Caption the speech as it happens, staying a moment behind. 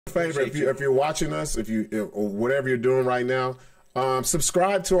Favor, if you're watching us, or whatever you're doing right now,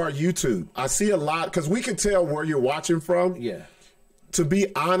 subscribe to our YouTube. I see a lot because we can tell where you're watching from. Yeah. To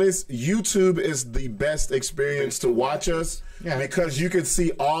be honest, YouTube is the best experience to watch us because you can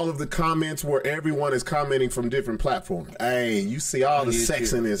see all of the comments where everyone is commenting from different platforms. Hey, you see all the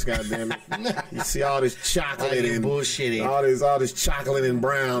sex in this, goddamn it. You see all this chocolate and bullshitting. All this chocolate and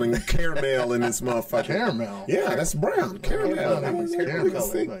brown and caramel in this motherfucker. Caramel? Yeah, that's brown. Caramel.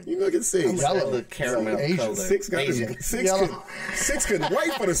 You look at Six. Yellow caramel color. Six couldn't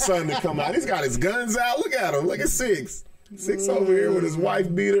wait for the sun to come out. He's got his guns out. Look at him. Look at Six. Six over here with his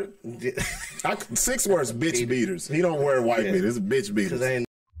wife beater. Six wears bitch beaters. He don't wear white beaters. It's bitch beaters.